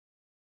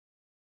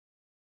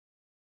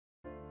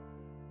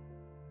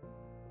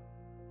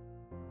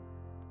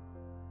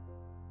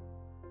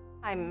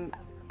I'm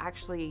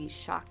actually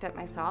shocked at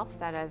myself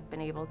that I've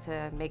been able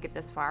to make it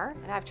this far,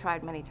 and I've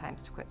tried many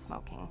times to quit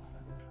smoking.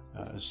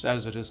 As sad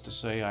as it is to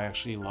say, I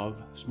actually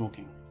love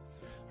smoking,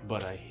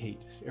 but I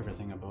hate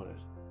everything about it.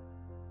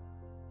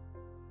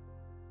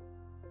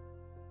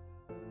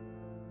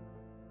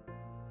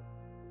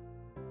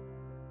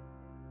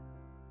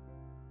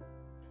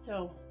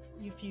 So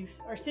if you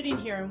are sitting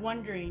here and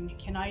wondering,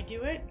 can I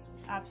do it?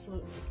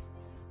 Absolutely.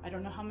 I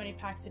don't know how many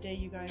packs a day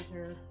you guys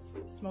are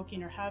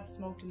smoking or have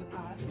smoked in the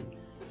past,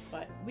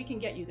 but we can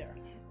get you there.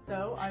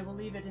 So I will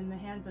leave it in the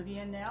hands of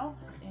Ian now,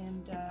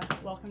 and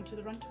welcome to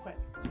the Run to Quit.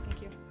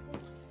 Thank you.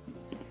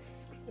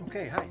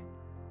 Okay, hi.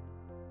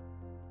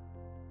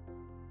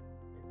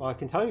 Well, I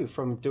can tell you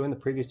from doing the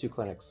previous 2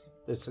 clinics,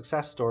 there's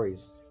success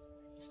stories.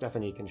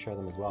 Stephanie can share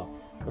them as well.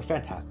 They're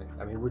fantastic.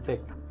 I mean, we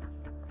take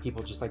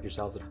people just like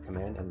yourselves that have come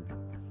in and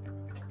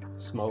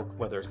smoke,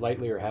 whether it's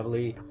lightly or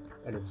heavily,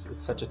 and it's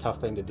such a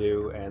tough thing to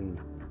do, and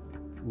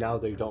now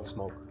they don't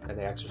smoke and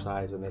they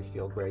exercise and they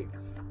feel great.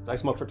 I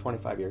smoked for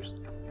 25 years.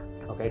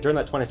 Okay, during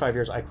that 25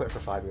 years, I quit for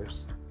 5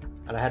 years,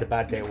 and I had a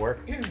bad day at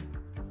work,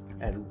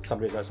 and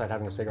somebody was outside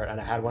having a cigarette,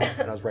 and I had one,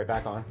 and I was right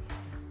back on.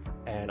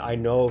 And I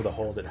know the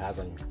hold it has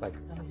on you, like,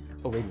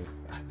 believe me.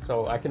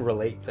 So I can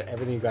relate to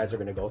everything you guys are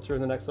going to go through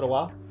in the next little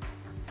while.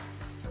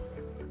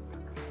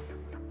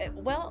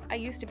 Well, I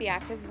used to be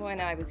active when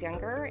I was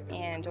younger,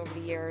 and over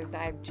the years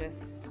I've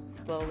just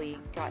slowly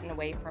gotten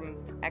away from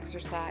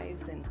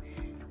exercise and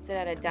sit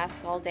at a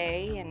desk all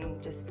day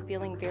and just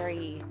feeling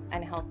very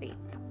unhealthy.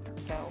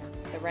 So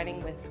the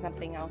running was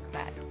something else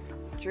that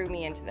drew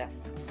me into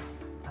this.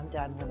 I'm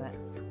done with it.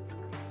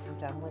 I'm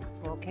done with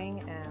smoking,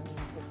 and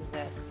this is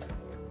it.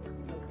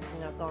 There's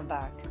no going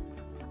back.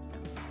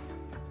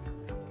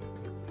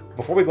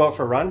 Before we go out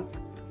for a run,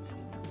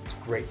 it's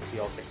great to see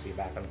all 6 of you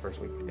back on the first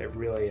week. It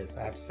really is.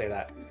 I have to say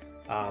that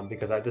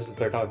because this is the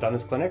third time I've done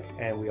this clinic,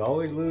 and we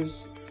always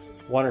lose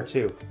 1 or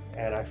 2,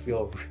 and I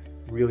feel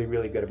really,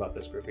 really good about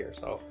this group here.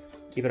 So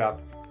keep it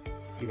up.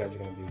 You guys are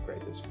going to do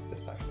great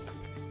this time.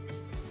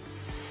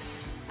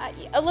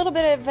 A little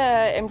bit of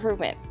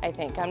improvement, I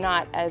think. I'm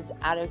not as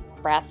out of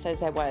breath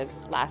as I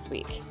was last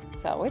week,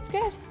 so it's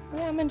good.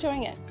 Yeah, I'm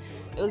enjoying it.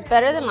 It was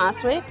better than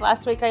last week.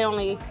 Last week I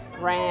only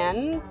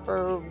ran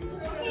for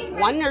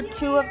 1 or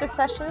 2 of the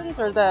sessions,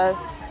 or the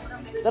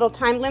little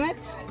time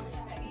limits.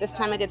 This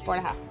time I did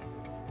 4.5.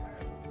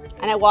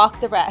 And I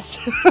walked the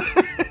rest.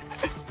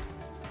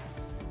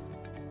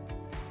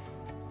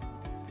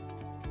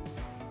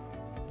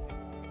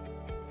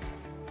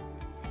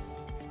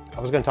 I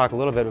was going to talk a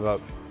little bit about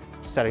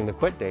setting the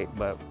quit date,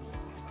 but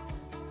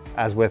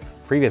as with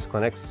previous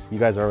clinics, you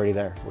guys are already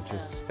there, which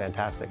is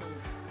fantastic.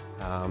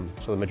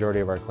 So the majority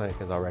of our clinic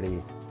has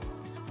already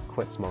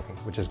quit smoking,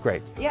 which is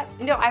great. Yeah,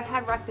 no, I've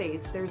had rough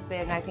days. There's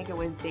been, I think it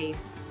was day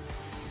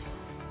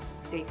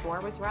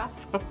 4 was rough.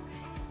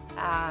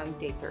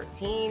 Day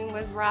 13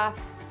 was rough.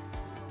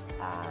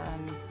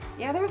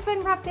 Yeah, there's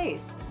been rough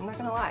days. I'm not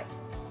gonna lie.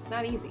 It's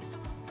not easy.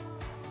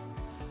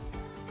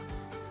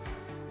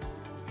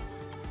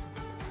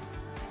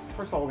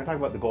 First of all, we're going to talk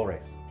about the goal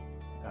race.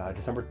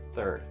 December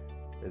 3rd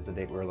is the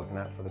date we're looking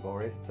at for the goal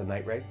race. It's a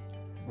night race.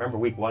 Remember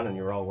week 1 and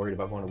you were all worried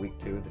about going to week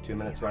 2, the 2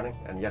 minutes running?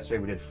 And yesterday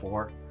we did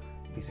 4,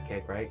 piece of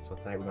cake, right? So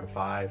tonight we're going to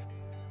 5.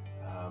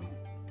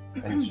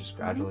 And it's just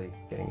gradually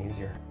getting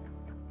easier.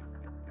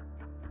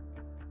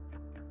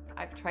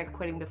 I've tried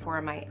quitting before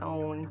on my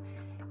own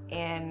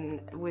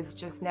and was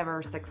just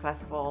never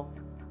successful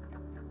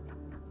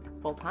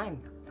full time.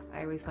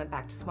 I always went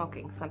back to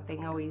smoking.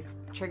 Something always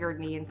triggered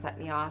me and set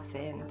me off,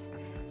 and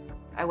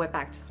I went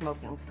back to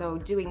smoking. So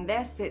doing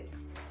this, it's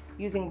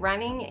using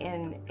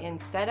running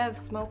instead of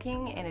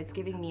smoking, and it's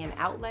giving me an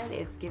outlet.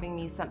 It's giving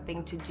me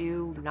something to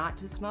do not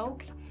to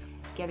smoke,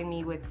 getting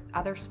me with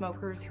other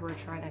smokers who are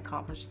trying to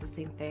accomplish the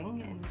same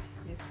thing, and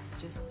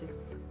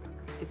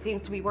it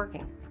seems to be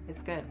working.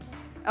 It's good.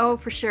 Oh,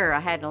 for sure. I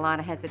had a lot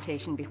of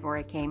hesitation before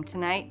I came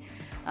tonight.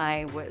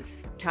 I was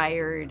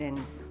tired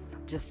and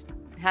just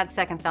had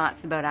second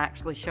thoughts about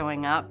actually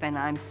showing up, and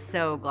I'm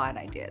so glad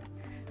I did.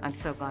 I'm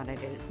so glad I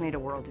did. It's made a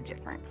world of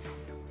difference.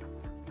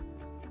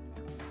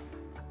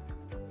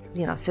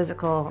 You know,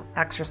 physical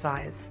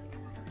exercise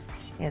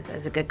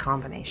is a good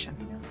combination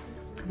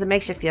because it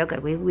makes you feel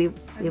good. We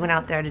went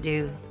out there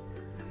to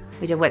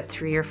we did what,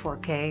 3 or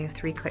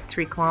 4K,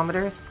 3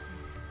 kilometers.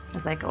 I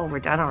was like, oh, we're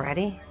done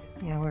already.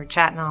 You know, we were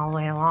chatting all the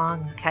way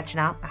along, catching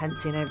up. I hadn't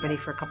seen everybody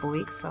for a couple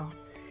weeks, so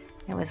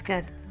it was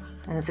good.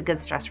 And it's a good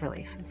stress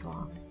relief as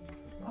well.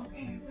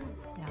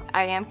 Yeah.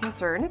 I am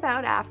concerned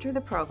about after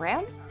the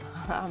program.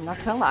 I'm not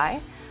gonna lie.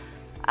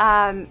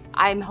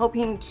 I'm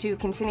hoping to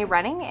continue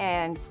running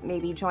and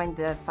maybe join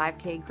the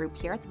 5K group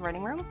here at the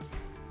running room,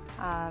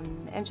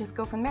 and just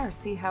go from there,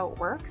 see how it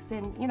works,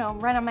 and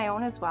run on my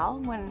own as well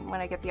when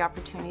I get the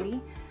opportunity.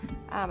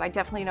 I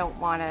definitely don't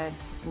want to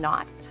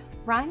not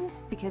run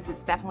because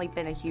it's definitely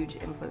been a huge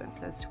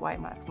influence as to why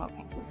I'm not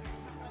smoking.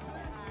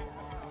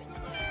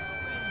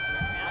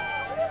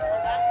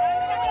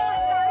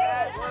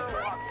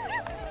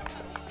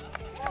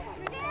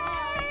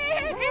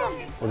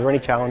 Yay! Was there any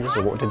challenges,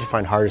 or what did you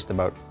find hardest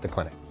about the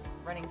clinic?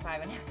 Running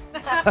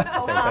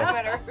 5.5 Same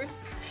kilometers.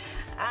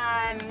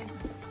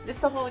 Just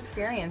the whole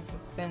experience.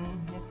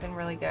 It's been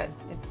really good.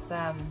 It's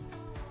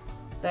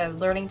the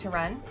learning to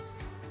run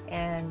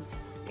and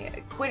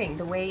quitting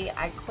the way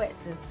I quit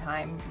this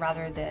time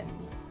rather than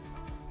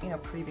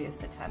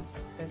previous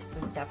attempts. This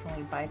was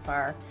definitely by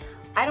far,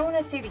 I don't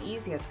want to say the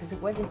easiest because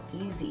it wasn't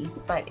easy,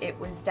 but it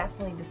was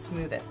definitely the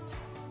smoothest.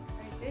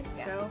 Good.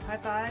 Yeah. So high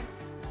fives.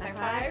 High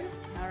fives.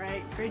 All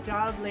right. Great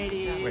job,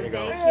 ladies. Way to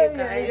go. Thank you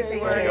guys. Way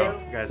to go.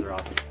 You guys are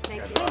awesome.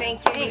 Thank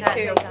you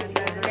too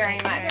very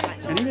much.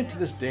 And even to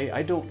this day,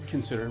 I don't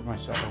consider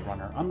myself a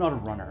runner. I'm not a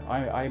runner.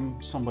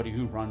 I'm somebody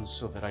who runs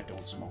so that I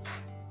don't smoke.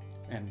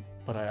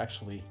 But I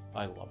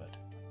love it.